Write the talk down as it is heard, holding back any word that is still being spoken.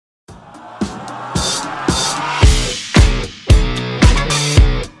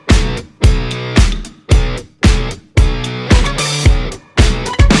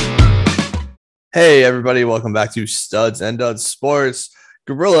Hey, everybody, welcome back to Studs and Duds Sports.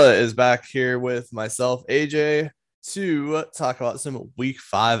 Gorilla is back here with myself, AJ, to talk about some week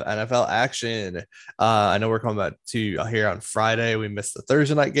 5 NFL action. I know we're coming back to here on Friday. We missed the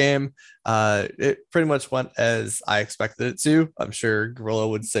Thursday night game. It pretty much went as I expected it to. I'm sure Gorilla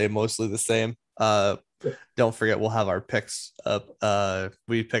would say mostly the same. Don't forget we'll have our picks up.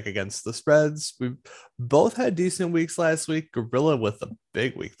 We pick against the spreads. We both had decent weeks last week. Gorilla with a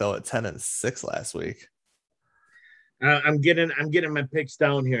big week though at 10-6 last week. I'm getting my picks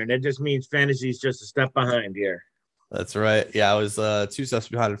down here, and that just means fantasy is just a step behind here. That's right. Yeah, I was 2 steps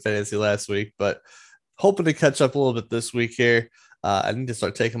behind in fantasy last week, but hoping to catch up a little bit this week here. I need to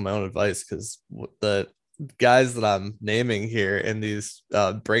start taking my own advice because the guys that I'm naming here in these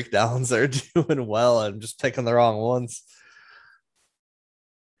breakdowns are doing well. I'm just picking the wrong ones.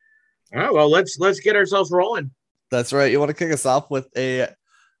 All right, well let's get ourselves rolling. That's right. You want to kick us off with a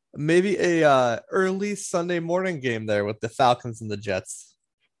maybe a early Sunday morning game there with the Falcons and the Jets.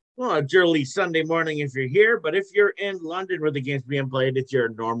 Well, it's early Sunday morning if you're here, but if you're in London where the game's being played, it's your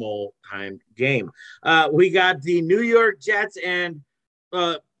normal time game. We got the New York Jets and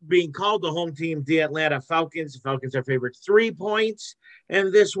being called the home team, the Atlanta Falcons. The Falcons are favored 3 points,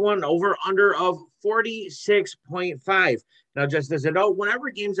 and this one over under of 46.5. Now, just as a note, whenever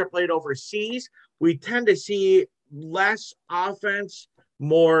games are played overseas, we tend to see less offense,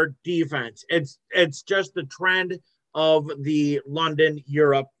 more defense. It's just the trend of the London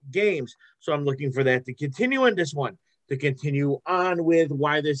Europe games. So I'm looking for that to continue in this one, to continue on with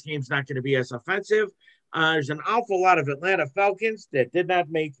why this game's not going to be as offensive. There's an awful lot of Atlanta Falcons that did not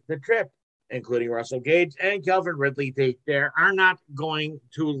make the trip, including Russell Gage and Calvin Ridley. They are not going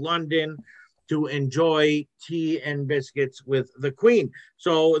to London to enjoy tea and biscuits with the Queen.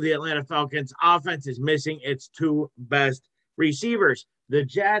 So the Atlanta Falcons offense is missing its two best receivers. The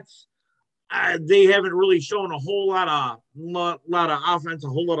Jets, they haven't really shown a whole lot of offense, a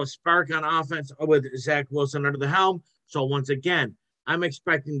whole lot of spark on offense with Zach Wilson under the helm. So once again, I'm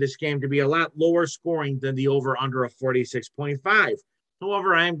expecting this game to be a lot lower scoring than the over under of 46.5.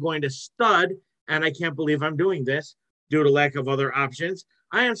 However, I am going to stud, and I can't believe I'm doing this due to lack of other options.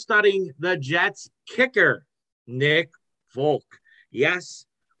 I am studying the Jets kicker, Nick Folk. Yes,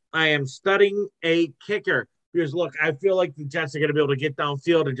 I am studying a kicker. Because look, I feel like the Jets are going to be able to get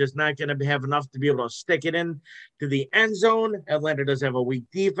downfield and just not going to have enough to be able to stick it in to the end zone. Atlanta does have a weak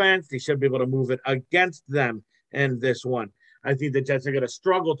defense. They should be able to move it against them in this one. I think the Jets are going to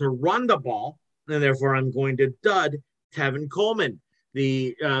struggle to run the ball, and therefore I'm going to dud Tevin Coleman,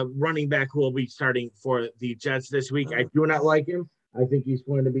 the running back who will be starting for the Jets this week. I do not like him. I think he's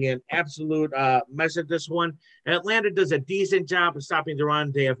going to be an absolute mess at this one. Atlanta does a decent job of stopping the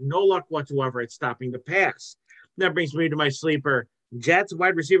run. They have no luck whatsoever at stopping the pass. That brings me to my sleeper, Jets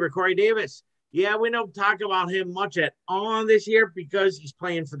wide receiver Corey Davis. Yeah, we don't talk about him much at all this year because he's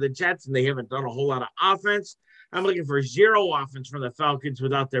playing for the Jets and they haven't done a whole lot of offense. I'm looking for zero offense from the Falcons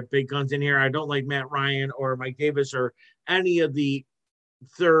without their big guns in here. I don't like Matt Ryan or Mike Davis or any of the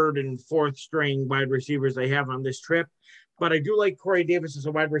third and fourth string wide receivers they have on this trip. But I do like Corey Davis as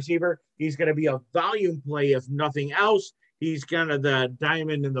a wide receiver. He's going to be a volume play, if nothing else. He's kind of the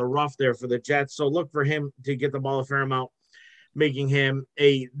diamond in the rough there for the Jets. So look for him to get the ball a fair amount, making him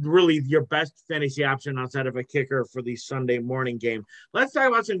a really your best fantasy option outside of a kicker for the Sunday morning game. Let's talk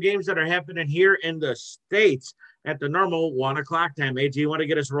about some games that are happening here in the States at the normal 1 o'clock time. AJ, you want to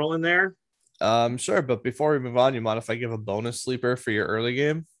get us rolling there? Sure, but before we move on, you mind if I give a bonus sleeper for your early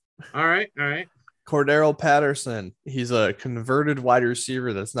game? All right, all right. Cordero Patterson. He's a converted wide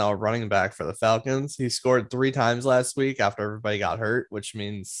receiver that's now a running back for the Falcons. He scored 3 times last week after everybody got hurt, which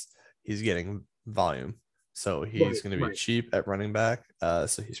means he's getting volume. So he's going to be cheap at running back.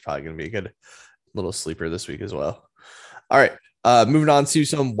 So he's probably going to be a good little sleeper this week as well. All right. Moving on to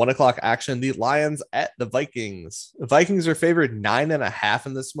some 1 o'clock action. The Lions at the Vikings. The Vikings are favored 9.5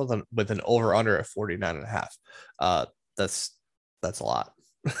 in this month with an over under at 49.5. That's a lot.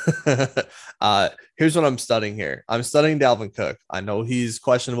 Here's what I'm studying here. I'm studying Dalvin Cook. I know he's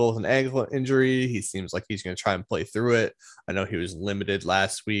questionable with an ankle injury. He seems like he's going to try and play through it. I know he was limited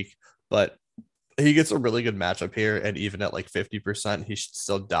last week, but he gets a really good matchup here. And even at like 50%, he should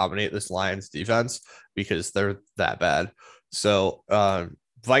still dominate this Lions defense because they're that bad. So,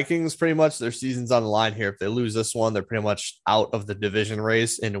 Vikings pretty much their season's on the line here. If they lose this one, they're pretty much out of the division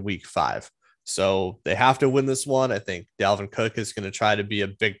race in week 5. So they have to win this one. I think Dalvin Cook is going to try to be a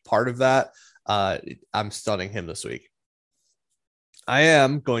big part of that. I'm stunning him this week. I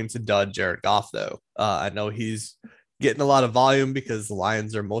am going to dud Jared Goff, though. I know he's getting a lot of volume because the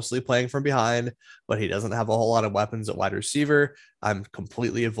Lions are mostly playing from behind, but he doesn't have a whole lot of weapons at wide receiver. I'm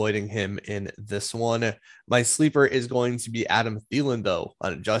completely avoiding him in this one. My sleeper is going to be Adam Thielen, though.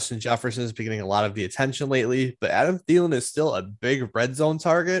 Justin Jefferson has been getting a lot of the attention lately, but Adam Thielen is still a big red zone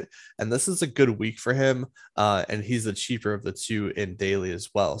target, and this is a good week for him. And he's the cheaper of the two in daily as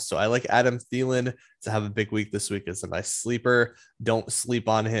well. So I like Adam Thielen to have a big week this week as a nice sleeper. Don't sleep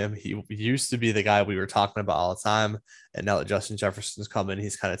on him. He used to be the guy we were talking about all the time. And now that Justin Jefferson's coming,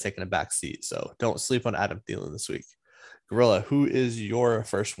 he's kind of taking a back seat. So don't sleep on Adam Thielen this week. Gorilla, who is your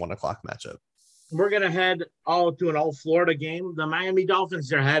first 1 o'clock matchup? We're going to head all to an all Florida game. The Miami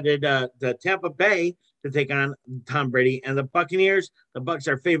Dolphins are headed to Tampa Bay to take on Tom Brady and the Buccaneers. The Bucs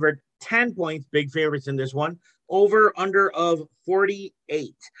are favored 10 points, big favorites in this one, over under of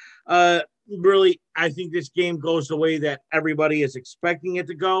 48. Really, I think this game goes the way that everybody is expecting it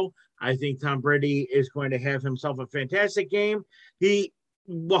to go. I think Tom Brady is going to have himself a fantastic game. He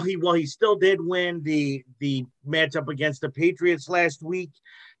still did win the matchup against the Patriots last week.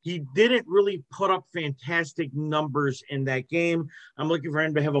 He didn't really put up fantastic numbers in that game. I'm looking for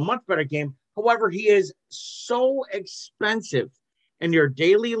him to have a much better game. However, he is so expensive in your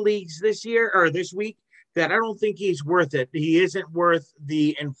daily leagues this week that I don't think he's worth it. He isn't worth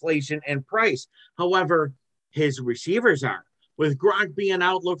the inflation and price. However, his receivers are. With Gronk being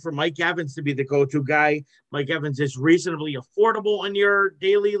out, look for Mike Evans to be the go-to guy. Mike Evans is reasonably affordable in your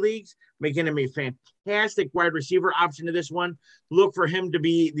daily leagues, making him a fantastic wide receiver option to this one. Look for him to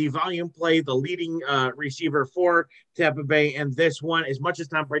be the volume play, the leading receiver for Tampa Bay. And this one, as much as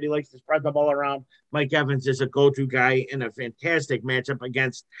Tom Brady likes to spread the ball around, Mike Evans is a go-to guy in a fantastic matchup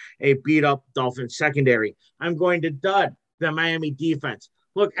against a beat-up Dolphins secondary. I'm going to dud the Miami defense.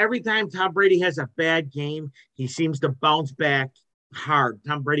 Look, every time Tom Brady has a bad game, he seems to bounce back hard.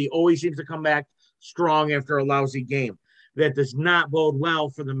 Tom Brady always seems to come back strong after a lousy game. That does not bode well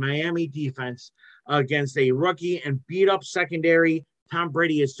for the Miami defense against a rookie and beat up secondary. Tom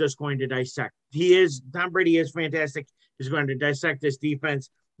Brady is just going to dissect. Tom Brady is fantastic. He's going to dissect this defense.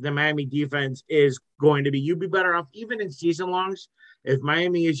 The Miami defense is going to be, you'd be better off, even in season longs, if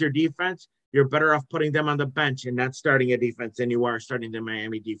Miami is your defense, you're better off putting them on the bench and not starting a defense than you are starting the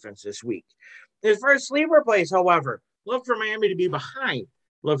Miami defense this week. As far as sleeper plays, however, look for Miami to be behind.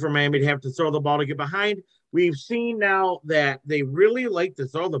 Look for Miami to have to throw the ball to get behind. We've seen now that they really like to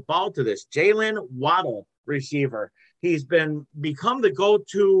throw the ball to this Jalen Waddle receiver. He's become the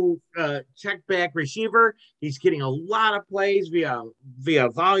go-to check back receiver. He's getting a lot of plays via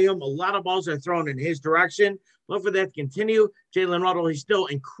volume. A lot of balls are thrown in his direction. Look for that to continue. Jalen Waddle, he's still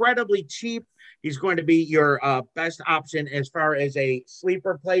incredibly cheap. He's going to be your best option as far as a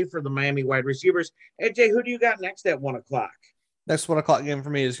sleeper play for the Miami wide receivers. AJ, who do you got next at 1 o'clock? Next 1 o'clock game for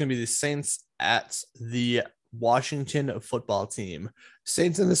me is going to be the Saints at the Washington football team.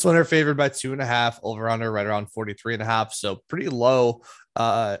 Saints in this one are favored by 2.5, over under right around 43.5. So pretty low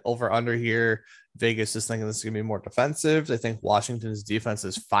over under here. Vegas is thinking this is going to be more defensive. I think Washington's defense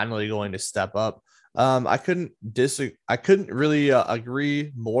is finally going to step up. I couldn't really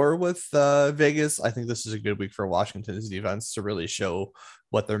agree more with Vegas. I think this is a good week for Washington's defense to really show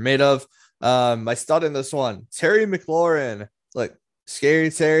what they're made of. My stud in this one, Terry McLaurin, like Scary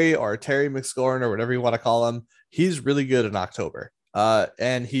Terry or Terry McScorin or whatever you want to call him. He's really good in October.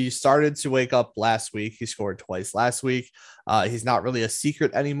 And he started to wake up last week. He scored twice last week. He's not really a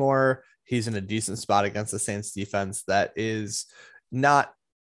secret anymore. He's in a decent spot against the Saints defense that is not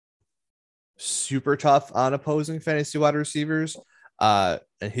super tough on opposing fantasy wide receivers. And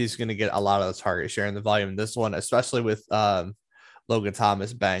he's going to get a lot of the target share in the volume in this one, especially with Logan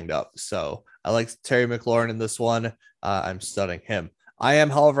Thomas banged up. So I like Terry McLaurin in this one. I'm studying him. I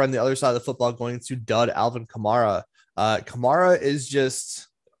am, however, on the other side of the football going to dud Alvin Kamara. Kamara is just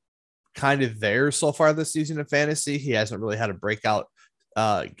kind of there so far this season in fantasy. He hasn't really had a breakout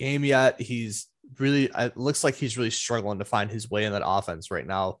game yet. It looks like he's really struggling to find his way in that offense right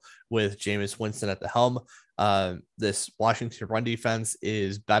now with Jameis Winston at the helm. This Washington run defense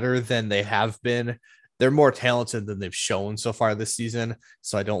is better than they have been. They're more talented than they've shown so far this season.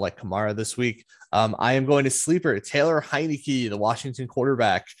 So I don't like Kamara this week. I am going to sleeper Taylor Heineke, the Washington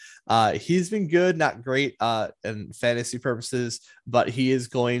quarterback. He's been good, not great in fantasy purposes, but he is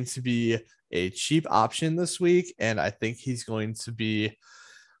going to be a cheap option this week. And I think he's going to be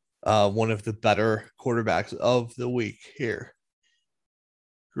one of the better quarterbacks of the week here.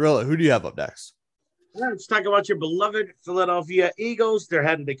 Gorilla, who do you have up next? Let's talk about your beloved Philadelphia Eagles. They're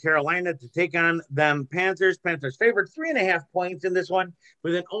headed to Carolina to take on them Panthers. Panthers favored 3.5 points in this one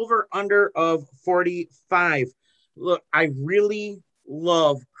with an over-under of 45. Look, I really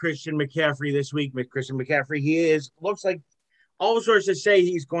love Christian McCaffrey this week. With Christian McCaffrey, looks like All sources say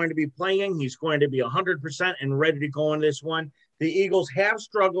he's going to be playing. He's going to be 100% and ready to go in this one. The Eagles have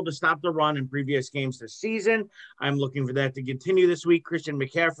struggled to stop the run in previous games this season. I'm looking for that to continue this week. Christian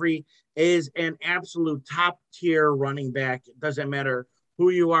McCaffrey is an absolute top-tier running back. It doesn't matter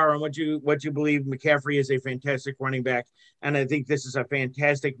who you are and what you believe. McCaffrey is a fantastic running back, and I think this is a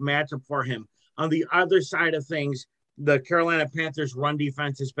fantastic matchup for him. On the other side of things, the Carolina Panthers run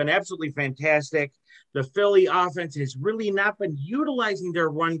defense has been absolutely fantastic. The Philly offense has really not been utilizing their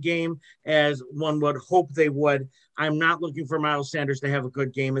run game as one would hope they would. I'm not looking for Miles Sanders to have a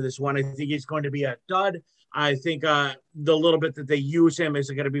good game in this one. I think he's going to be a dud. I think the little bit that they use him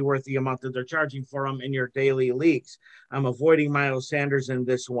isn't going to be worth the amount that they're charging for him in your daily leagues. I'm avoiding Miles Sanders in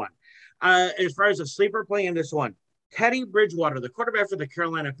this one. As far as a sleeper play in this one, Teddy Bridgewater, the quarterback for the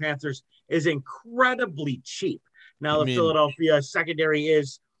Carolina Panthers, is incredibly cheap. Now, the Philadelphia secondary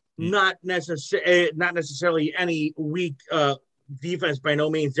is not necessarily any weak defense by no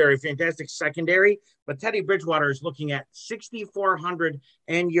means. They're a fantastic secondary, but Teddy Bridgewater is looking at 6,400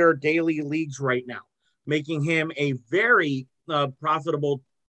 in your daily leagues right now, making him a very profitable.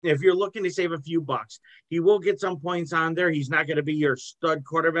 If you're looking to save a few bucks, he will get some points on there. He's not going to be your stud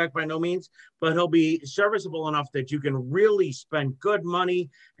quarterback by no means, but he'll be serviceable enough that you can really spend good money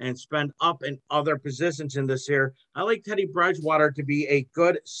and spend up in other positions in this year. I like Teddy Bridgewater to be a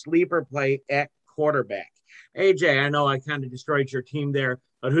good sleeper play at quarterback. AJ, I know I kind of destroyed your team there,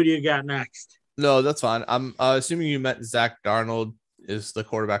 but who do you got next? No, that's fine. I'm assuming you meant Zach Darnold is the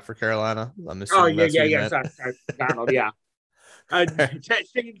quarterback for Carolina. I'm assuming Sorry, Darnold, yeah.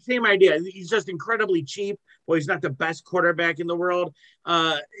 Same idea. He's just incredibly cheap. Well, he's not the best quarterback in the world.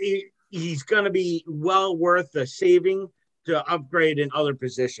 He's going to be well worth the saving to upgrade in other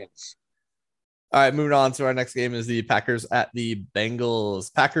positions. All right, moving on to our next game is the Packers at the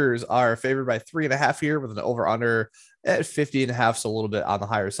Bengals. Packers are favored by 3.5 here with an over-under at 50.5, so a little bit on the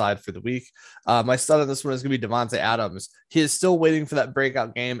higher side for the week. My stud on this one is going to be Davante Adams. He is still waiting for that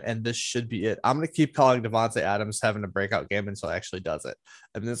breakout game, and this should be it. I'm going to keep calling Davante Adams having a breakout game until he actually does it.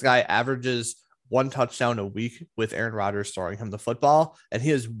 I mean, this guy averages 1 touchdown a week with Aaron Rodgers throwing him the football, and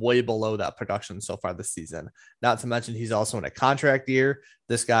he is way below that production so far this season. Not to mention he's also in a contract year.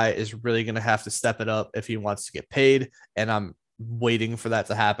 This guy is really going to have to step it up if he wants to get paid, and I'm waiting for that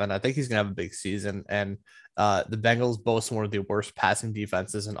to happen. I think he's going to have a big season, and the Bengals boast one of the worst passing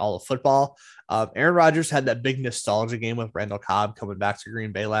defenses in all of football. Aaron Rodgers had that big nostalgia game with Randall Cobb coming back to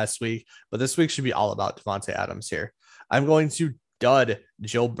Green Bay last week, but this week should be all about Davante Adams here. I'm going to dud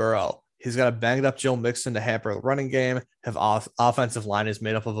Joe Burrow. He's got a banged up Joe Mixon to hamper the running game. Offensive line is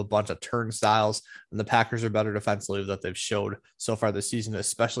made up of a bunch of turnstiles, and the Packers are better defensively that they've showed so far this season,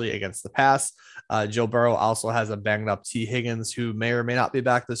 especially against the pass. Joe Burrow also has a banged up T. Higgins, who may or may not be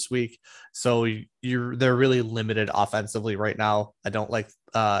back this week. So they're really limited offensively right now. I don't like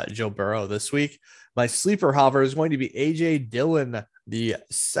Joe Burrow this week. My sleeper, however, is going to be AJ Dillon, the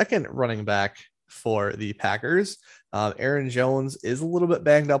second running back for the Packers. Aaron Jones is a little bit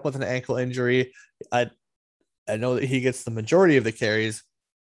banged up with an ankle injury. I know that he gets the majority of the carries,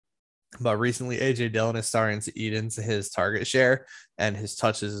 but recently AJ Dillon is starting to eat into his target share and his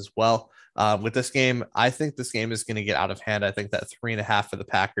touches as well. With this game, I think this game is going to get out of hand. I think that 3.5 for the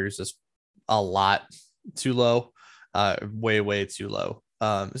Packers is a lot too low, way too low.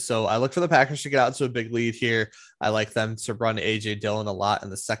 So I look for the Packers to get out to a big lead here. I like them to run AJ Dillon a lot in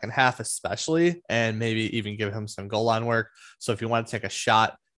the second half, especially, and maybe even give him some goal line work. So if you want to take a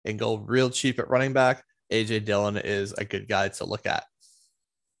shot and go real cheap at running back, AJ Dillon is a good guy to look at.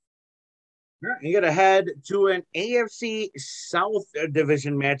 All right, you got to head to an AFC South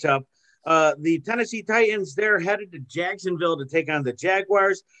division matchup. The Tennessee Titans, they're headed to Jacksonville to take on the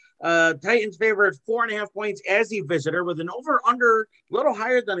Jaguars. Titans favored 4.5 points as the visitor with an over-under a little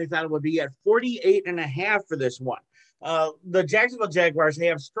higher than I thought it would be at 48.5 for this one. The Jacksonville Jaguars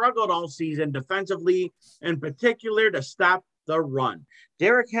have struggled all season defensively, in particular to stop the run.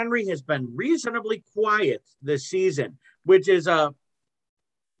 Derrick Henry has been reasonably quiet this season, which is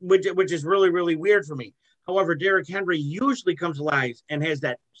really weird for me. However, Derrick Henry usually comes alive and has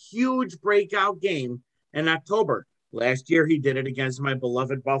that huge breakout game in October. Last year, he did it against my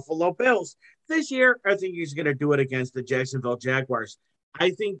beloved Buffalo Bills. This year, I think he's going to do it against the Jacksonville Jaguars. I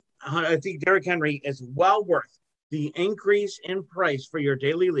think Derrick Henry is well worth the increase in price for your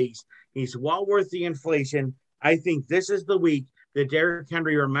daily leagues. He's well worth the inflation. I think this is the week that Derrick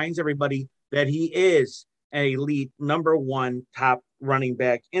Henry reminds everybody that he is an elite number 1 top running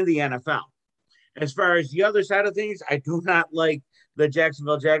back in the NFL. As far as the other side of things, I do not like the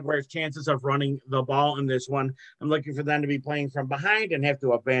Jacksonville Jaguars' chances of running the ball in this one. I'm looking for them to be playing from behind and have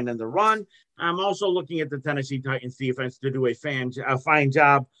to abandon the run. I'm also looking at the Tennessee Titans defense to do a fine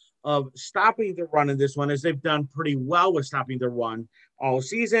job of stopping the run in this one, as they've done pretty well with stopping the run all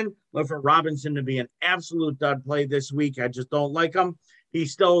season. Look for Robinson to be an absolute dud play this week. I just don't like him. He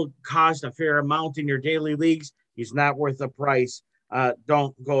still cost a fair amount in your daily leagues. He's not worth the price.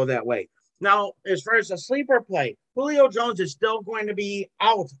 Don't go that way. Now, as far as a sleeper play, Julio Jones is still going to be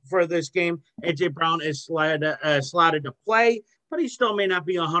out for this game. A.J. Brown is slotted to play, but he still may not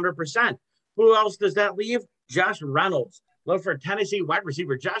be 100%. Who else does that leave? Josh Reynolds. Look for Tennessee wide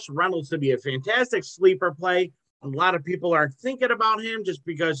receiver Josh Reynolds to be a fantastic sleeper play. A lot of people aren't thinking about him just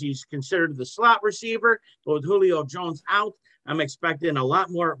because he's considered the slot receiver. But with Julio Jones out, I'm expecting a lot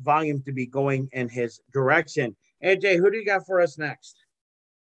more volume to be going in his direction. AJ, who do you got for us next?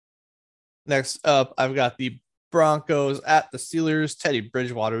 Next up, I've got the Broncos at the Steelers. Teddy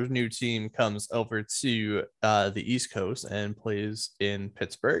Bridgewater's new team comes over to the East Coast and plays in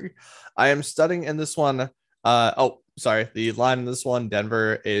Pittsburgh. I am studying in this one. The line in this one,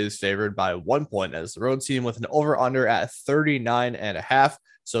 Denver is favored by 1 point as the road team with an over-under at 39.5.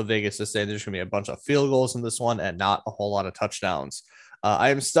 So Vegas is saying there's going to be a bunch of field goals in this one and not a whole lot of touchdowns.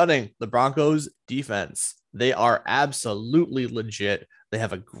 I am studying the Broncos defense. They are absolutely legit. They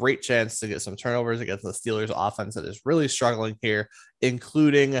have a great chance to get some turnovers against the Steelers offense that is really struggling here,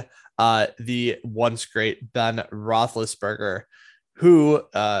 including the once great Ben Roethlisberger, who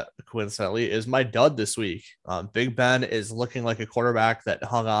coincidentally is my dud this week. Big Ben is looking like a quarterback that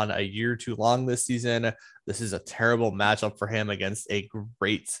hung on a year too long this season. This is a terrible matchup for him against a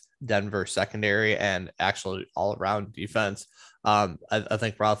great Denver secondary and actually all around defense. I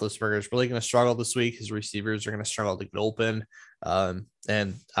think Roethlisberger is really going to struggle this week. His receivers are going to struggle to get open.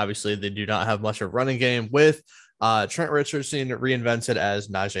 And obviously they do not have much of a running game with Trent Richardson reinvented as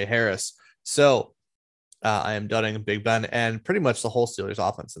Najee Harris. So I am dudding Big Ben and pretty much the whole Steelers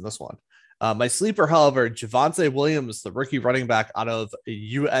offense in this one. My sleeper, however, Javonte Williams, the rookie running back out of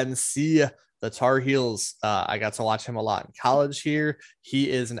UNC, the Tar Heels. I got to watch him a lot in college here.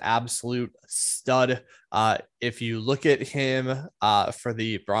 He is an absolute stud. If you look at him for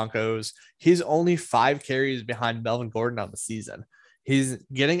the Broncos, he's only 5 carries behind Melvin Gordon on the season. He's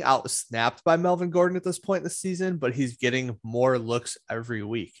getting out snapped by Melvin Gordon at this point in the season, but he's getting more looks every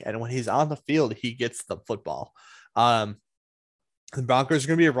week. And when he's on the field, he gets the football. The Broncos are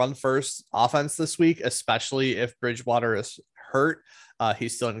going to be a run first offense this week, especially if Bridgewater is hurt.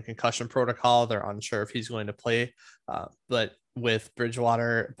 He's still in concussion protocol. They're unsure if he's going to play, but with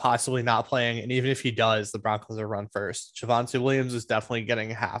Bridgewater possibly not playing, and even if he does, the Broncos are run first. Javonte Williams is definitely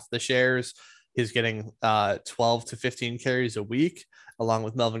getting half the shares. He's getting 12 to 15 carries a week, along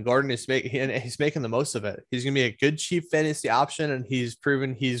with Melvin Gordon. He's making the most of it. He's going to be a good cheap fantasy option, and he's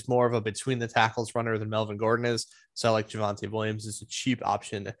proven he's more of a between the tackles runner than Melvin Gordon is. So I like Javonte Williams as a cheap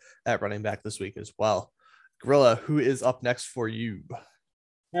option at running back this week as well. Gorilla, who is up next for you?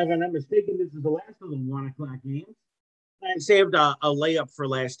 If I'm not mistaken, this is the last of the 1 o'clock games. I saved a layup for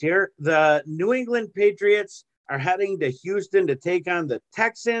last year. The New England Patriots are heading to Houston to take on the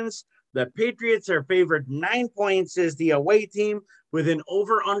Texans. The Patriots are favored 9 points as the away team with an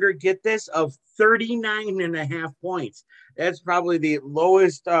over-under, get this, of 39.5 points. That's probably the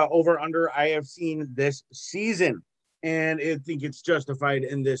lowest over-under I have seen this season. And I think it's justified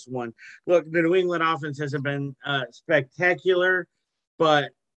in this one. Look, the New England offense hasn't been spectacular, but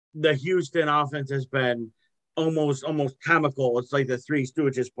the Houston offense has been almost comical. It's like the Three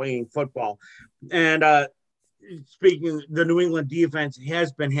Stooges playing football. And speaking, the New England defense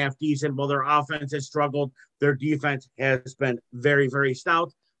has been half decent. While their offense has struggled, their defense has been very, very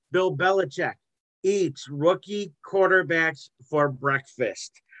stout. Bill Belichick eats rookie quarterbacks for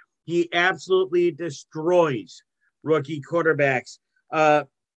breakfast. He absolutely destroys rookie quarterbacks. The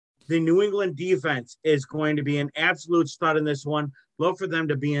New England defense is going to be an absolute stud in this one. Look for them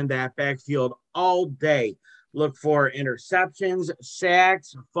to be in that backfield all day. Look for interceptions,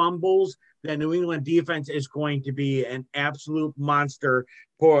 sacks, fumbles. The New England defense is going to be an absolute monster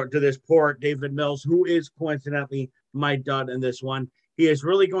to this poor David Mills, who is coincidentally my dud in this one. He is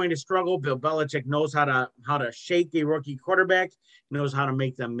really going to struggle. Bill Belichick knows how to shake a rookie quarterback, knows how to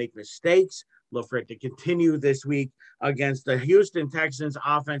make them make mistakes. Look for it to continue this week against the Houston Texans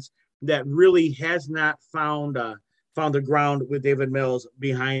offense that really has not found the ground with David Mills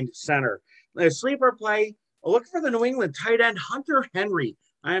behind center. The sleeper play, look for the New England tight end Hunter Henry.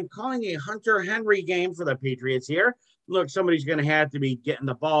 I am calling a Hunter Henry game for the Patriots here. Look, somebody's going to have to be getting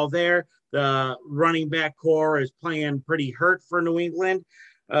the ball there. The running back core is playing pretty hurt for New England.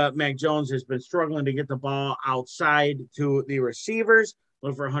 Mac Jones has been struggling to get the ball outside to the receivers.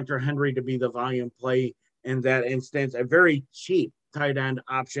 Look for Hunter Henry to be the volume play in that instance. A very cheap tight end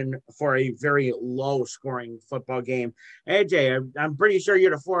option for a very low scoring football game. AJ, I'm pretty sure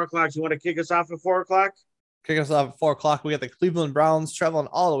you're at 4 o'clock. You want to kick us off at 4 o'clock? Kick us off at 4 o'clock. We got the Cleveland Browns traveling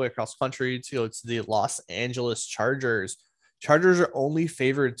all the way across country to go to the Los Angeles Chargers. Chargers are only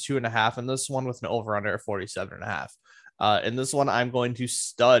favored 2.5 in this one with an over under 47.5. In this one, I'm going to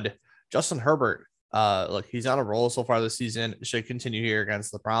stud Justin Herbert. Look, he's on a roll so far this season. Should continue here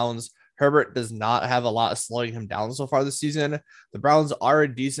against the Browns. Herbert does not have a lot of slowing him down so far this season. The Browns are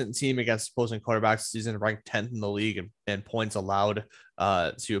a decent team against opposing quarterbacks this season, ranked 10th in the league in points allowed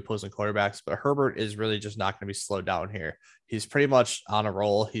to opposing quarterbacks. But Herbert is really just not going to be slowed down here. He's pretty much on a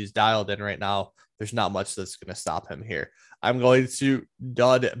roll. He's dialed in right now. There's not much that's going to stop him here. I'm going to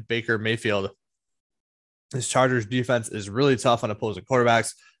dud Baker Mayfield. This Chargers defense is really tough on opposing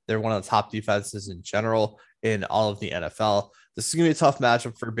quarterbacks. They're one of the top defenses in general in all of the NFL. This is going to be a tough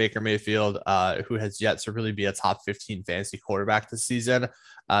matchup for Baker Mayfield, who has yet to really be a top 15 fantasy quarterback this season.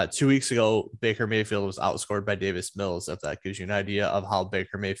 2 weeks ago, Baker Mayfield was outscored by Davis Mills, if that gives you an idea of how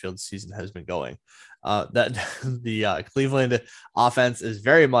Baker Mayfield's season has been going. The Cleveland offense is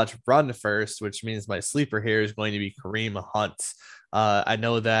very much run first, which means my sleeper here is going to be Kareem Hunt. I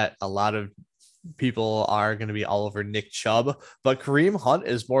know that a lot of people are going to be all over Nick Chubb, but Kareem Hunt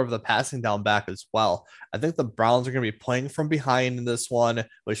is more of the passing down back as well. I think the Browns are going to be playing from behind in this one,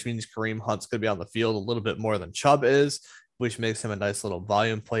 which means Kareem Hunt's going to be on the field a little bit more than Chubb is, which makes him a nice little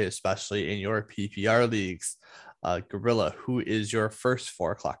volume play, especially in your PPR leagues. Gorilla, who is your first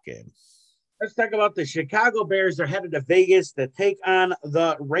 4 o'clock game? Let's talk about the Chicago Bears. They're headed to Vegas to take on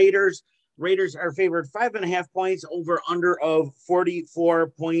the Raiders. Raiders are favored 5.5 points, over under of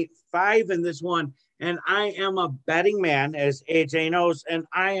 44.5 in this one. And I am a betting man, as AJ knows, and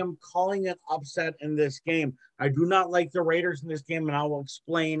I am calling an upset in this game. I do not like the Raiders in this game, and I will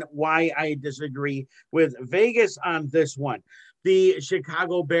explain why I disagree with Vegas on this one. The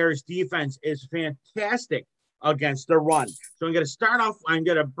Chicago Bears defense is fantastic against the run. So I'm going to start off. I'm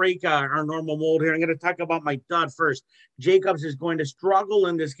going to break our normal mold here. I'm going to talk about my dud first. Jacobs is going to struggle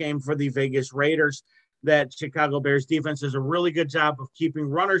in this game for the Vegas Raiders. That Chicago Bears defense does a really good job of keeping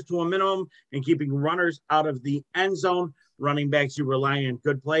runners to a minimum and keeping runners out of the end zone. Running backs, you rely on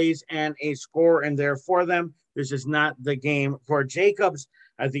good plays and a score in there for them. This is not the game for Jacobs.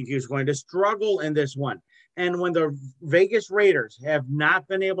 I think he's going to struggle in this one. And when the Vegas Raiders have not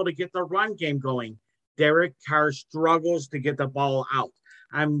been able to get the run game going, Derek Carr struggles to get the ball out.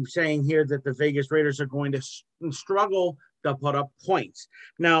 I'm saying here that the Vegas Raiders are going to struggle to put up points.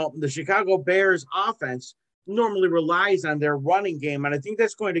 Now, the Chicago Bears offense normally relies on their running game, and I think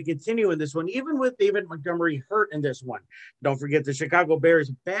that's going to continue in this one, even with David Montgomery hurt in this one. Don't forget the Chicago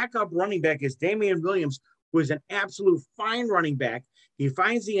Bears backup running back is Damian Williams, who is an absolute fine running back. He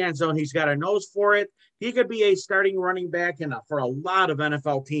finds the end zone. He's got a nose for it. He could be a starting running back for a lot of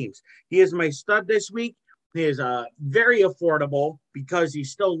NFL teams. He is my stud this week. He is very affordable because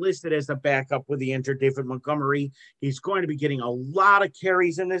he's still listed as a backup with the injured David Montgomery. He's going to be getting a lot of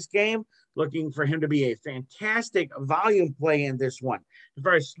carries in this game. Looking for him to be a fantastic volume play in this one. As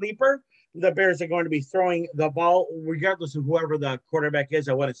far as sleeper, the Bears are going to be throwing the ball regardless of whoever the quarterback is.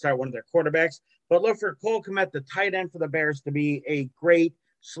 I want to start one of their quarterbacks. But look for Cole Kmet, the tight end for the Bears, to be a great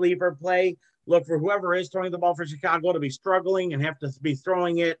sleeper play. Look for whoever is throwing the ball for Chicago to be struggling and have to be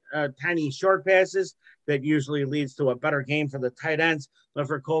throwing it tiny short passes. That usually leads to a better game for the tight ends. Look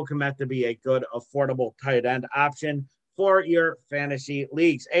for Cole Kmet to be a good, affordable tight end option for your fantasy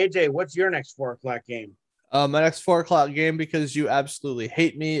leagues. AJ, what's your next 4 o'clock game? My next 4 o'clock game, because you absolutely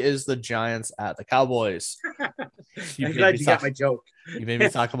hate me, is the Giants at the Cowboys. I'm glad you got my joke. You made me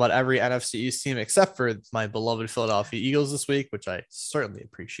talk about every NFC East team except for my beloved Philadelphia Eagles this week, which I certainly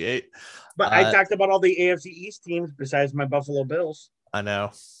appreciate. But I talked about all the AFC East teams besides my Buffalo Bills. I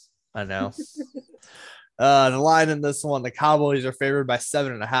know. The line in this one, the Cowboys are favored by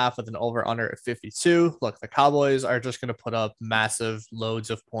 7.5 with an over under at 52. Look, the Cowboys are just going to put up massive loads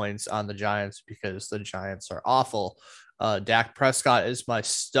of points on the Giants because the Giants are awful. Dak Prescott is my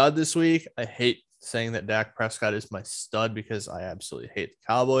stud this week. I hate saying that Dak Prescott is my stud because I absolutely hate the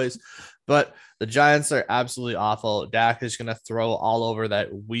Cowboys, but the Giants are absolutely awful. Dak is going to throw all over that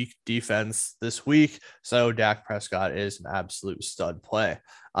weak defense this week. So Dak Prescott is an absolute stud play.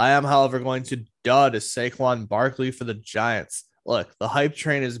 I am, however, going to dud Saquon Barkley for the Giants. Look, the hype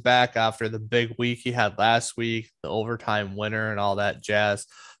train is back after the big week he had last week, the overtime winner and all that jazz.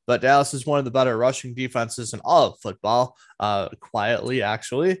 But Dallas is one of the better rushing defenses in all of football, quietly,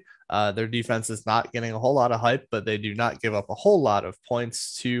 actually. Their defense is not getting a whole lot of hype, but they do not give up a whole lot of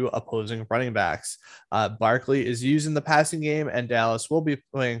points to opposing running backs. Barkley is using the passing game, and Dallas will be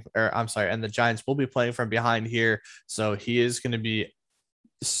playing, or I'm sorry, and the Giants will be playing from behind here. So he is going to be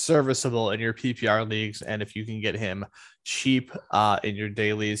serviceable in your PPR leagues. And if you can get him cheap in your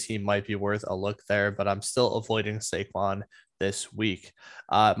dailies, he might be worth a look there, but I'm still avoiding Saquon this week.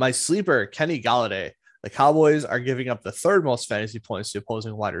 My sleeper, Kenny Golladay. The Cowboys are giving up the third most fantasy points to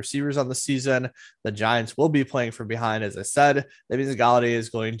opposing wide receivers on the season. The Giants will be playing from behind, as I said. That means Golladay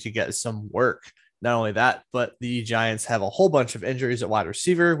is going to get some work. Not only that, but the Giants have a whole bunch of injuries at wide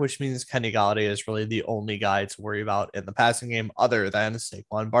receiver, which means Kenny Golladay is really the only guy to worry about in the passing game other than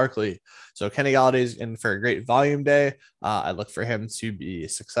Saquon Barkley. So Kenny Golladay is in for a great volume day. I look for him to be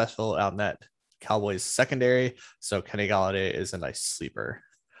successful on that Cowboys secondary. So Kenny Golladay is a nice sleeper.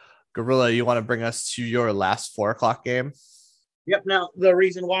 Gorilla, you want to bring us to your last 4:00 game? Yep. Now, the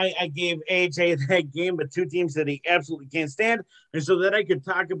reason why I gave AJ that game, but two teams that he absolutely can't stand, is so that I could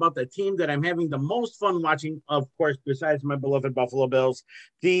talk about the team that I'm having the most fun watching, of course, besides my beloved Buffalo Bills,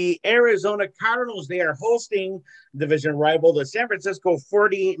 the Arizona Cardinals. They are hosting division rival, the San Francisco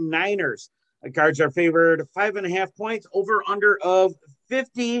 49ers. The Cards are favored 5.5 points, over under of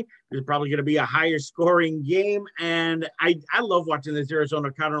 50. There's probably going to be a higher scoring game. And I love watching this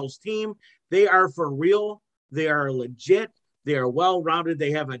Arizona Cardinals team. They are for real. They are legit. They are well-rounded.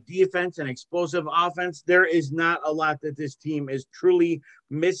 They have a defense and explosive offense. There is not a lot that this team is truly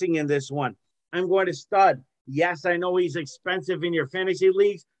missing in this one. I'm going to stud. Yes, I know he's expensive in your fantasy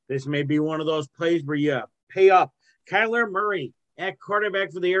leagues. This may be one of those plays where you pay up. Kyler Murray at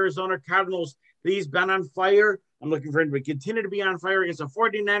quarterback for the Arizona Cardinals. He's been on fire. I'm looking for him to continue to be on fire against a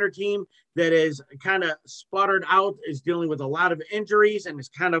 49er team that is kind of sputtered out, is dealing with a lot of injuries, and is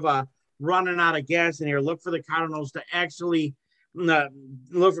kind of running out of gas in here. Look for the Cardinals to actually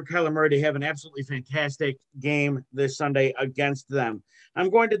look for Kyler Murray to have an absolutely fantastic game this Sunday against them.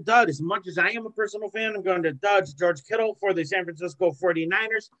 I'm going to dud. As much as I am a personal fan, I'm going to dud George Kittle for the San Francisco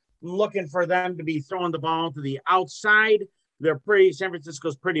 49ers. I'm looking for them to be throwing the ball to the outside. San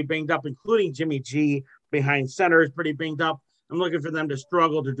Francisco's pretty banged up, including Jimmy G behind center is pretty banged up. I'm looking for them to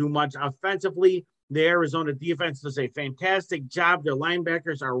struggle to do much offensively. The Arizona defense does a fantastic job. Their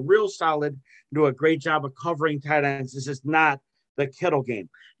linebackers are real solid, do a great job of covering tight ends. This is not the Kittle game.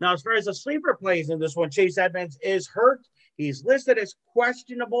 Now, as far as the sleeper plays in this one, Chase Edmonds is hurt. He's listed as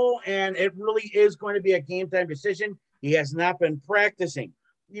questionable, and it really is going to be a game-time decision. He has not been practicing.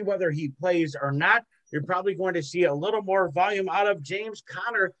 Whether he plays or not, you're probably going to see a little more volume out of James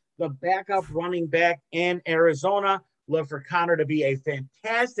Conner, the backup running back in Arizona. Look for Conner to be a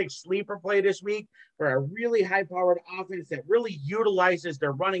fantastic sleeper play this week for a really high-powered offense that really utilizes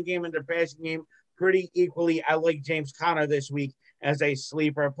their running game and their passing game pretty equally. I like James Conner this week as a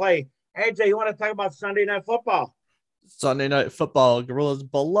sleeper play. AJ, you want to talk about Sunday Night Football? Sunday Night Football, Gorilla's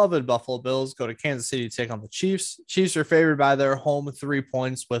beloved Buffalo Bills go to Kansas City to take on the Chiefs. Chiefs are favored by their home 3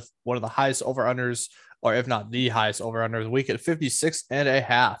 points with one of the highest over-unders, or if not the highest over-under of the week at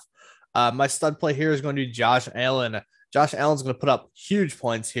 56.5. My stud play here is going to be Josh Allen. Josh Allen's going to put up huge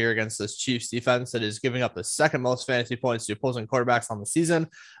points here against this Chiefs defense that is giving up the second most fantasy points to opposing quarterbacks on the season.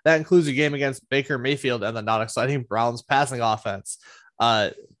 That includes a game against Baker Mayfield and the not exciting Browns passing offense.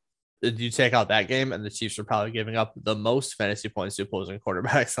 You take out that game, and the Chiefs are probably giving up the most fantasy points to opposing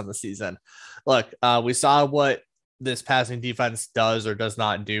quarterbacks on the season. Look, we saw what this passing defense does or does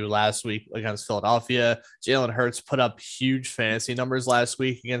not do last week against Philadelphia. Jalen Hurts put up huge fantasy numbers last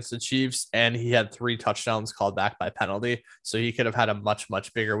week against the Chiefs, and he had 3 touchdowns called back by penalty. So he could have had a much,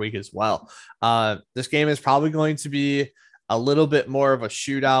 much bigger week as well. This game is probably going to be a little bit more of a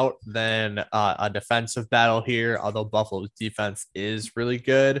shootout than a defensive battle here, although Buffalo's defense is really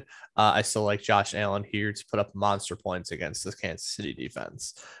good. I still like Josh Allen here to put up monster points against this Kansas City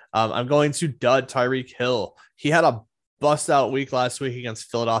defense. I'm going to dud Tyreek Hill. He had a bust out week last week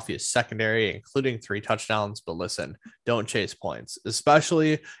against Philadelphia's secondary, including 3 touchdowns. But listen, don't chase points,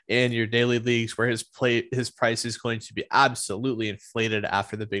 especially in your daily leagues where his price is going to be absolutely inflated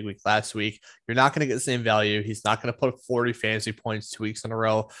after the big week last week. You're not going to get the same value. He's not going to put up 40 fantasy points 2 weeks in a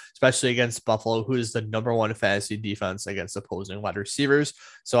row, especially against Buffalo, who is the #1 fantasy defense against opposing wide receivers.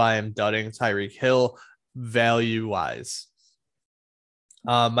 So I am dudding Tyreek Hill value wise.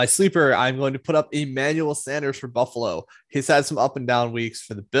 My sleeper, I'm going to put up Emmanuel Sanders for Buffalo. He's had some up and down weeks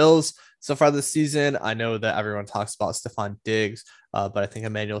for the Bills so far this season. I know that everyone talks about Stephon Diggs, but I think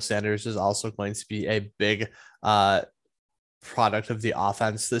Emmanuel Sanders is also going to be a big product of the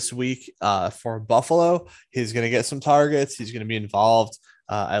offense this week for Buffalo. He's going to get some targets. He's going to be involved.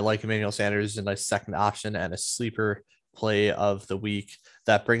 I like Emmanuel Sanders as a nice second option and a sleeper play of the week.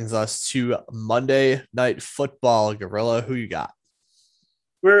 That brings us to Monday Night Football. Gorilla, who you got?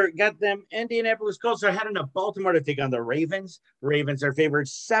 We got them. Indianapolis Colts are heading to Baltimore to take on the Ravens. Ravens are favored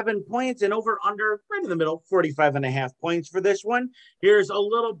 7 points and over under right in the middle, 45.5 points for this one. Here's a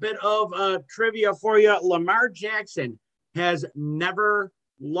little bit of trivia for you. Lamar Jackson has never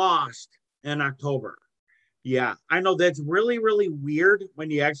lost in October. Yeah, I know that's really, really weird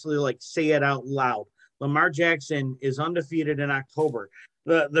when you actually like say it out loud. Lamar Jackson is undefeated in October.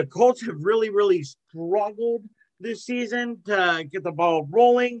 The Colts have really, really struggled this season to get the ball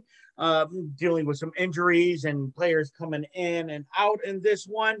rolling, dealing with some injuries and players coming in and out in this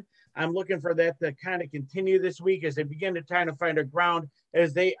one. I'm looking for that to kind of continue this week as they begin to try to find a ground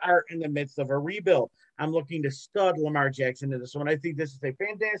as they are in the midst of a rebuild. I'm looking to stud Lamar Jackson in this one. I think this is a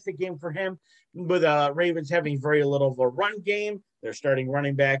fantastic game for him with Ravens having very little of a run game. Their starting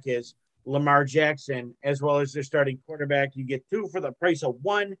running back is Lamar Jackson, as well as their starting quarterback. You get 2 for the price of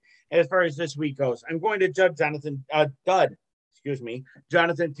 1 as far as this week goes. I'm going to judge Jonathan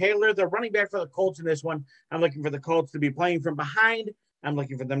Taylor, the running back for the Colts in this one. I'm looking for the Colts to be playing from behind. I'm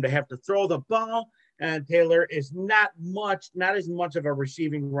looking for them to have to throw the ball. And Taylor is not as much of a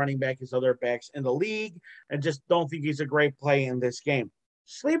receiving running back as other backs in the league. I just don't think he's a great play in this game.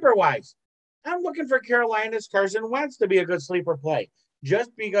 Sleeper-wise, I'm looking for Carolina's Carson Wentz to be a good sleeper play.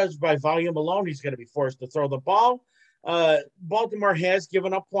 Just because by volume alone, he's going to be forced to throw the ball. Baltimore has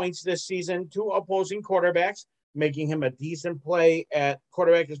given up points this season to opposing quarterbacks, making him a decent play at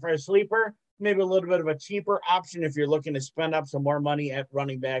quarterback as far as sleeper. Maybe a little bit of a cheaper option if you're looking to spend up some more money at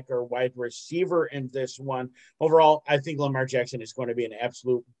running back or wide receiver in this one. Overall, I think Lamar Jackson is going to be an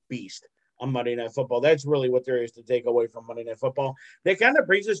absolute beast on Monday Night Football. That's really what there is to take away from Monday Night Football. That kind of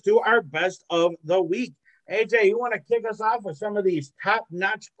brings us to our best of the week. AJ, you want to kick us off with some of these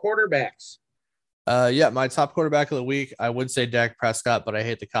top-notch quarterbacks? Yeah, my top quarterback of the week, I would say Dak Prescott, but I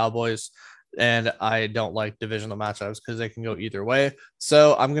hate the Cowboys. And I don't like divisional matchups because they can go either way.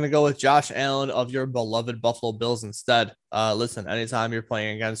 So I'm going to go with Josh Allen of your beloved Buffalo Bills instead. Listen, anytime you're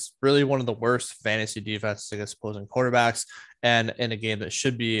playing against really one of the worst fantasy defenses against opposing quarterbacks and in a game that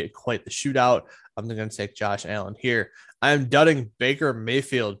should be quite the shootout, I'm going to take Josh Allen here. I'm dudding Baker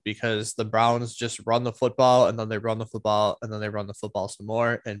Mayfield because the Browns just run the football and then they run the football and then they run the football some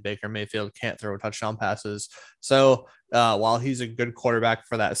more. And Baker Mayfield can't throw touchdown passes. So while he's a good quarterback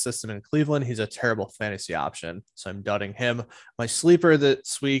for that system in Cleveland, he's a terrible fantasy option. So I'm dudding him. My sleeper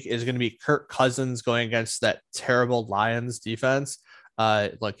this week is going to be Kirk Cousins going against that terrible Lions defense.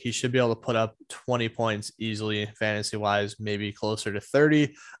 Like he should be able to put up 20 points easily fantasy wise, maybe closer to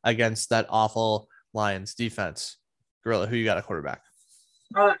 30 against that awful Lions defense. Gorilla, who you got a quarterback?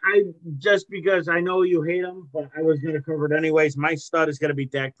 I just because I know you hate him, but I was going to cover it anyways. My stud is going to be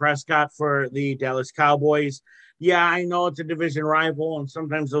Dak Prescott for the Dallas Cowboys. Yeah, I know it's a division rival, and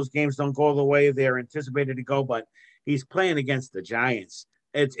sometimes those games don't go the way they're anticipated to go, but he's playing against the Giants.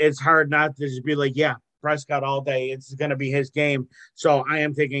 It's hard not to just be like, yeah, Prescott all day. It's going to be his game. So I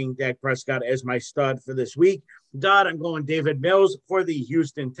am taking Dak Prescott as my stud for this week. Dud, I'm going David Mills for the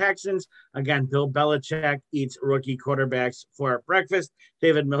Houston Texans. Again, Bill Belichick eats rookie quarterbacks for breakfast.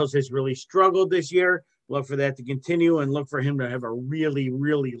 David Mills has really struggled this year. Look for that to continue and look for him to have a really,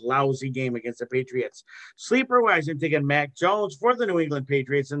 really lousy game against the Patriots. Sleeper-wise, I'm taking Mac Jones for the New England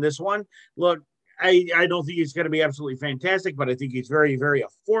Patriots in this one. Look, I don't think he's going to be absolutely fantastic, but I think he's very, very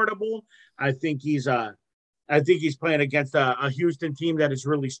affordable. I think he's playing against a Houston team that has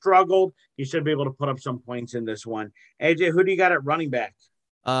really struggled. He should be able to put up some points in this one. AJ, who do you got at running back?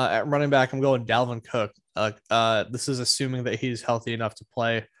 At running back, I'm going Dalvin Cook. This is assuming that he's healthy enough to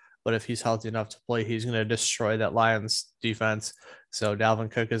play, but if he's healthy enough to play, he's going to destroy that Lions defense. So Dalvin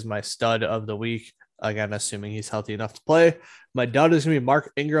Cook is my stud of the week. Again, assuming he's healthy enough to play. My dud is going to be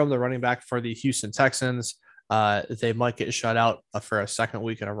Mark Ingram, the running back for the Houston Texans. They might get shut out for a second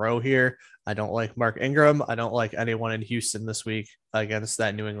week in a row here. I don't like Mark Ingram. I don't like anyone in Houston this week against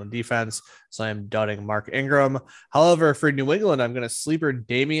that New England defense. So I'm dudding Mark Ingram. However, for New England, I'm going to sleeper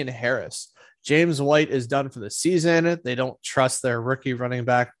Damian Harris. James White is done for the season. They don't trust their rookie running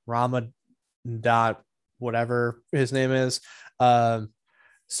back, whatever his name is.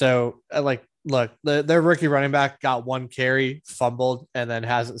 Look, their rookie running back got 1 carry, fumbled, and then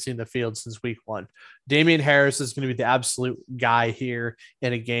hasn't seen the field since week 1. Damian Harris is going to be the absolute guy here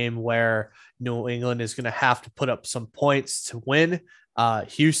in a game where New England is going to have to put up some points to win.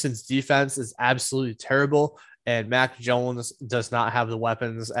 Houston's defense is absolutely terrible, and Mac Jones does not have the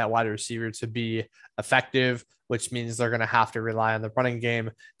weapons at wide receiver to be effective, which means they're going to have to rely on the running game.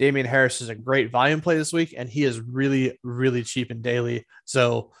 Damian Harris is a great volume play this week, and he is really, really cheap and daily.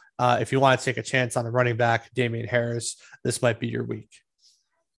 So if you want to take a chance on a running back, Damian Harris, this might be your week.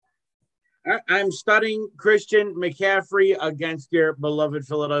 I'm studying Christian McCaffrey against your beloved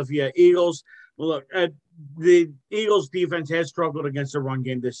Philadelphia Eagles. Look, the Eagles defense has struggled against the run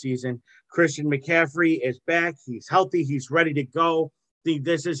game this season. Christian McCaffrey is back. He's healthy. He's ready to go. Think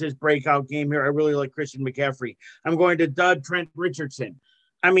this is his breakout game here. I really like Christian McCaffrey. I'm going to dud Trent Richardson.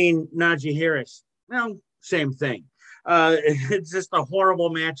 I mean, Najee Harris. Well, same thing. It's just a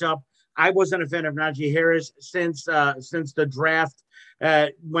horrible matchup. I wasn't a fan of Najee Harris since the draft.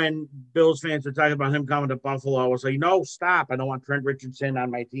 When Bills fans were talking about him coming to Buffalo, I was like, no, stop. I don't want Trent Richardson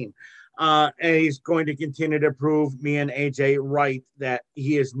on my team. And he's going to continue to prove me and AJ right that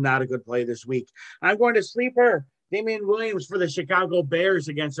he is not a good play this week. I'm going to sleeper Damian Williams for the Chicago Bears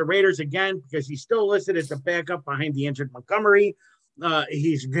against the Raiders again, because he's still listed as the backup behind the injured Montgomery.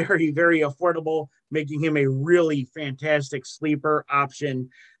 He's very, very affordable, making him a really fantastic sleeper option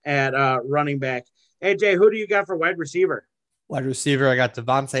at running back. AJ, who do you got for wide receiver? Wide receiver, I got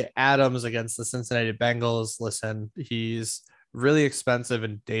Davante Adams against the Cincinnati Bengals. Listen, he's really expensive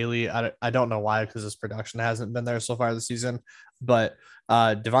and daily. I don't know why, because his production hasn't been there so far this season. But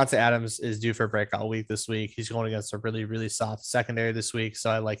Davante Adams is due for a breakout week this week. He's going against a really, really soft secondary this week.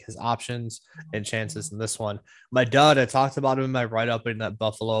 So I like his options and chances in this one. My dud, I talked about him in my write-up in that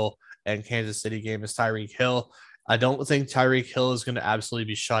Buffalo and Kansas City game, is Tyreek Hill. I don't think Tyreek Hill is going to absolutely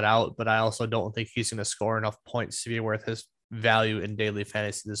be shut out, but I also don't think he's going to score enough points to be worth his value in daily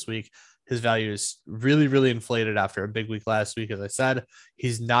fantasy this week. His value is really, really inflated after a big week last week. As I said,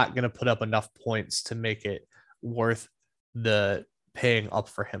 he's not going to put up enough points to make it worth the paying up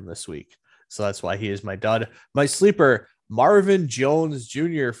for him this week. So that's why he is my dud. My sleeper, Marvin Jones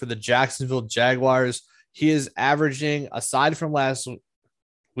Jr. for the Jacksonville Jaguars. He is averaging, aside from last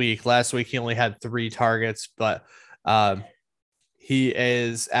week he only had 3 targets, but he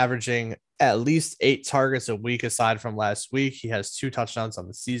is averaging at least 8 targets a week aside from last week. He has 2 touchdowns on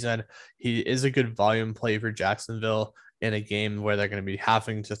the season. He is a good volume play for Jacksonville in a game where they're going to be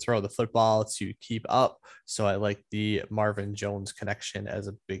having to throw the football to keep up. So I like the Marvin Jones connection as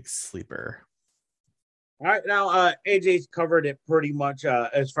a big sleeper. All right, now AJ's covered it pretty much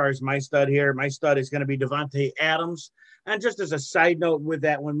as far as my stud here. My stud is going to be Davante Adams. And just as a side note with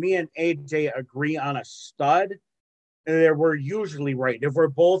that, when me and AJ agree on a stud, we're usually right. If we're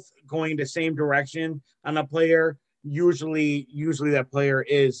both going the same direction on a player, usually that player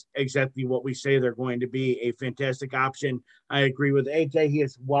is exactly what we say they're going to be, a fantastic option. I agree with AJ. He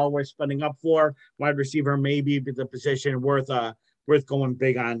is well worth spending up for. Wide receiver may be the position worth going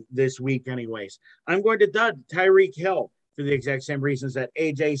big on this week anyways. I'm going to dud Tyreek Hill for the exact same reasons that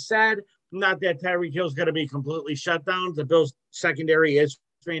AJ said. Not that Tyreek Hill is going to be completely shut down. The Bills secondary is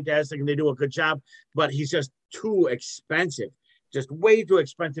fantastic and they do a good job, but he's just too expensive, just way too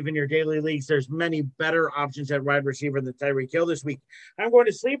expensive in your daily leagues. There's many better options at wide receiver than Tyreek Hill this week. I'm going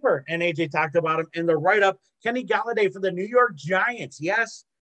to sleeper, and AJ talked about him in the write-up. Kenny Golladay for the New York Giants. Yes,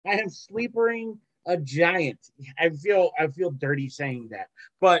 I am sleepering a Giant. I feel dirty saying that,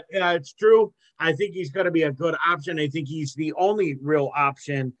 but it's true. I think he's going to be a good option. I think he's the only real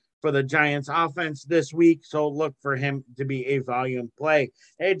option for the Giants offense this week. So look for him to be a volume play.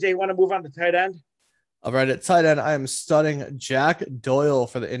 AJ, want to move on to tight end? All right, at tight end, I am studying Jack Doyle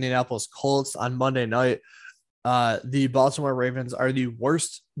for the Indianapolis Colts on Monday night. The Baltimore Ravens are the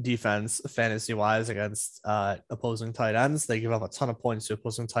worst defense fantasy-wise against opposing tight ends. They give up a ton of points to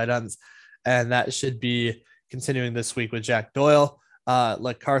opposing tight ends, and that should be continuing this week with Jack Doyle.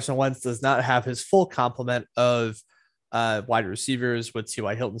 Like Carson Wentz does not have his full complement of wide receivers, with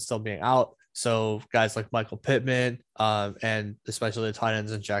T.Y. Hilton still being out. So guys like Michael Pittman and especially the tight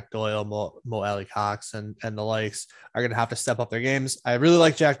ends and Jack Doyle, Mo Alley-Cox and the likes are going to have to step up their games. I really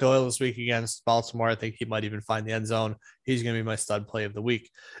like Jack Doyle this week against Baltimore. I think he might even find the end zone. He's going to be my stud play of the week.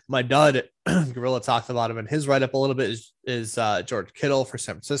 My dud, Gorilla talked about him in his write-up a little bit, is George Kittle for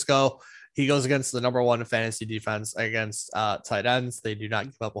San Francisco. He goes against the number 1 fantasy defense against tight ends. They do not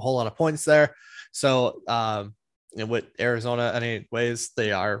give up a whole lot of points there. So, and with Arizona, anyways,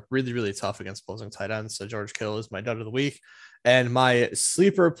 they are really, really tough against opposing tight ends. So George Kittle is my dud of the week. And my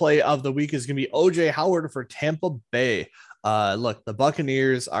sleeper play of the week is going to be OJ Howard for Tampa Bay. Look, the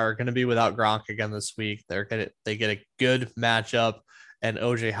Buccaneers are going to be without Gronk again this week. They get a good matchup, and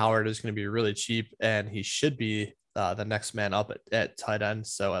OJ Howard is going to be really cheap, and he should be the next man up at tight end.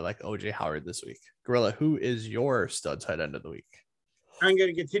 So I like OJ Howard this week. Gorilla, who is your stud tight end of the week? I'm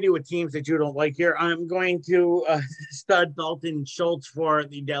going to continue with teams that you don't like here. I'm going to stud Dalton Schultz for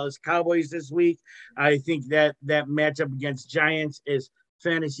the Dallas Cowboys this week. I think that matchup against Giants is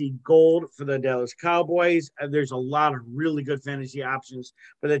fantasy gold for the Dallas Cowboys. There's a lot of really good fantasy options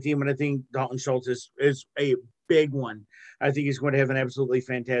for the team, and I think Dalton Schultz is a big one. I think he's going to have an absolutely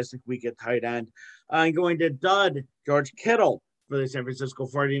fantastic week at tight end. I'm going to dud George Kittle for the San Francisco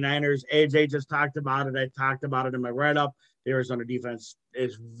 49ers. AJ just talked about it. I talked about it in my write-up. The Arizona defense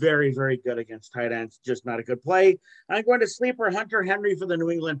is very, very good against tight ends, just not a good play. I'm going to sleeper Hunter Henry for the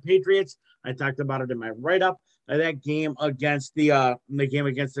New England Patriots. I talked about it in my write-up. That game against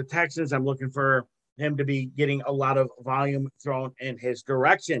the Texans, I'm looking for him to be getting a lot of volume thrown in his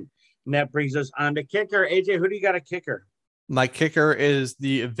direction. And that brings us on to kicker. AJ, who do you got a kicker? My kicker is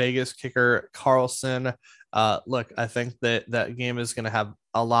the Vegas kicker, Carlson. Look, I think that game is going to have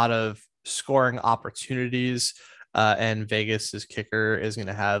a lot of scoring opportunities. And Vegas's kicker is going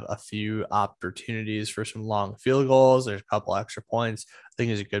to have a few opportunities for some long field goals. There's a couple extra points. I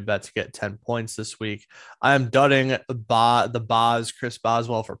think it's a good bet to get 10 points this week. I am dudding Chris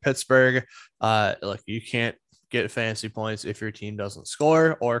Boswell for Pittsburgh. Look, you can't get fantasy points if your team doesn't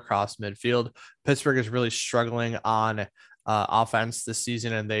score or cross midfield. Pittsburgh is really struggling on offense this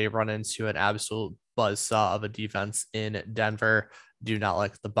season, and they run into an absolute buzzsaw of a defense in Denver. Do not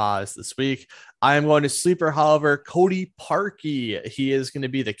like the Boz this week. I am going to sleeper, however, Cody Parkey. He is going to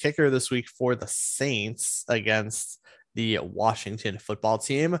be the kicker this week for the Saints against the Washington football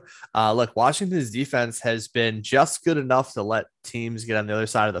team. Look, Washington's defense has been just good enough to let teams get on the other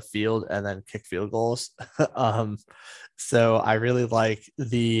side of the field and then kick field goals. So I really like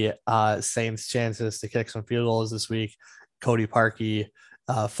the Saints' chances to kick some field goals this week. Cody Parkey,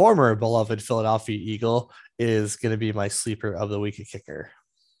 former beloved Philadelphia Eagle, is going to be my sleeper of the week at kicker.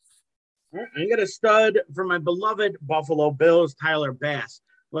 I'm going to stud for my beloved Buffalo Bills, Tyler Bass.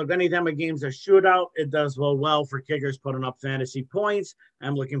 Look, anytime a game's a shootout, it does well for kickers putting up fantasy points.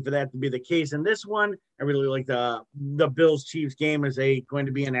 I'm looking for that to be the case in this one. I really like the Bills-Chiefs game is going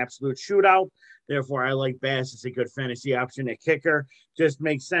to be an absolute shootout. Therefore, I like Bass as a good fantasy option at kicker. Just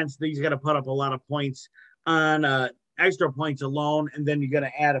makes sense that he's going to put up a lot of points on extra points alone, and then you're going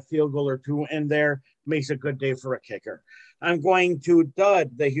to add a field goal or two in there. Makes a good day for a kicker. I'm going to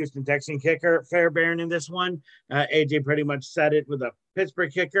dud the Houston Texan kicker, Fairbairn, in this one. AJ pretty much said it with a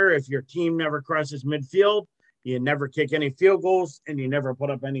Pittsburgh kicker. If your team never crosses midfield, you never kick any field goals, and you never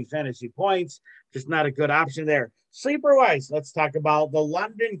put up any fantasy points. Just not a good option there. Sleeper-wise, let's talk about the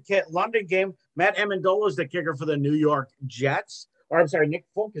London game. Matt Amendola is the kicker for the New York Jets. Or I'm sorry, Nick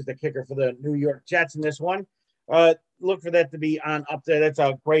Folk is the kicker for the New York Jets in this one. Look for that to be on up there. That's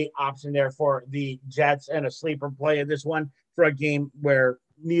a great option there for the Jets and a sleeper play in this one for a game where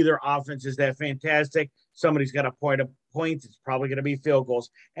neither offense is that fantastic. Somebody's got a point of points. It's probably going to be field goals.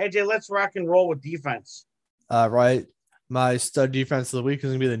 AJ, let's rock and roll with defense. Right. My stud defense of the week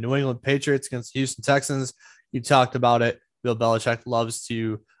is going to be the New England Patriots against the Houston Texans. You talked about it. Bill Belichick loves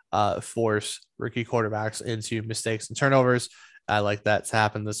to force rookie quarterbacks into mistakes and turnovers. I like that to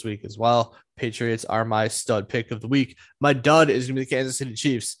happen this week as well. Patriots are my stud pick of the week. My dud is going to be the Kansas City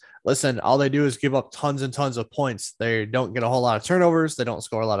Chiefs. Listen, all they do is give up tons and tons of points. They don't get a whole lot of turnovers. They don't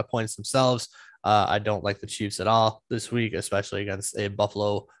score a lot of points themselves. I don't like the Chiefs at all this week, especially against a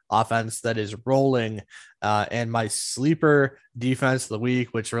Buffalo offense that is rolling. And my sleeper defense of the week,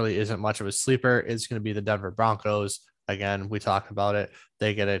 which really isn't much of a sleeper, is going to be the Denver Broncos. Again, we talked about it.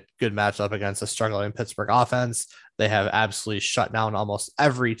 They get a good matchup against a struggling Pittsburgh offense. They have absolutely shut down almost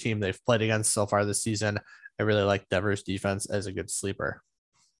every team they've played against so far this season. I really like Denver's defense as a good sleeper.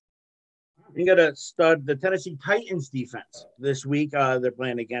 I'm going to stud the Tennessee Titans defense this week. They're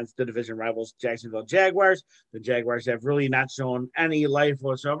playing against the division rivals, Jacksonville Jaguars. The Jaguars have really not shown any life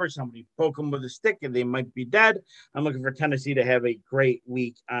whatsoever. Somebody poke them with a stick and they might be dead. I'm looking for Tennessee to have a great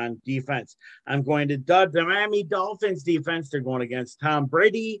week on defense. I'm going to dud the Miami Dolphins defense. They're going against Tom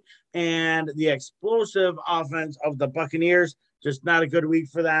Brady and the explosive offense of the Buccaneers. Just not a good week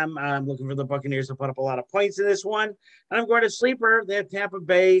for them. I'm looking for the Buccaneers to put up a lot of points in this one. And I'm going to sleeper the Tampa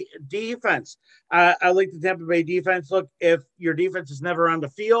Bay defense. I like the Tampa Bay defense. Look, if your defense is never on the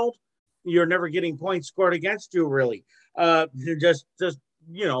field, you're never getting points scored against you, really. Just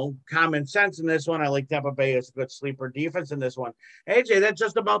common sense in this one. I like Tampa Bay as a good sleeper defense in this one. AJ, that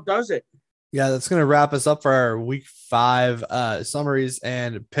just about does it. Yeah, that's going to wrap us up for our week 5 summaries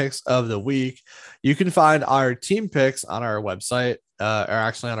and picks of the week. You can find our team picks on our website, or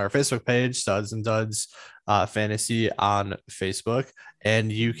actually on our Facebook page, Studs and Duds Fantasy on Facebook. And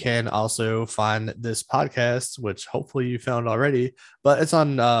you can also find this podcast, which hopefully you found already, but it's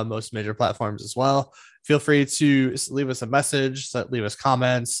on most major platforms as well. Feel free to leave us a message, leave us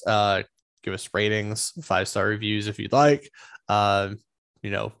comments, give us ratings, 5-star reviews if you'd like.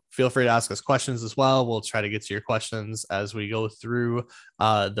 Feel free to ask us questions as well. We'll try to get to your questions as we go through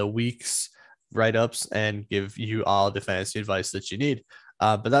the week's write-ups and give you all the fantasy advice that you need.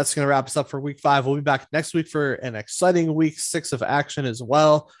 But that's going to wrap us up for week 5. We'll be back next week for an exciting week 6 of action as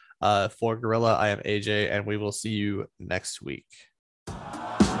well. For Gorilla, I am AJ, and we will see you next week.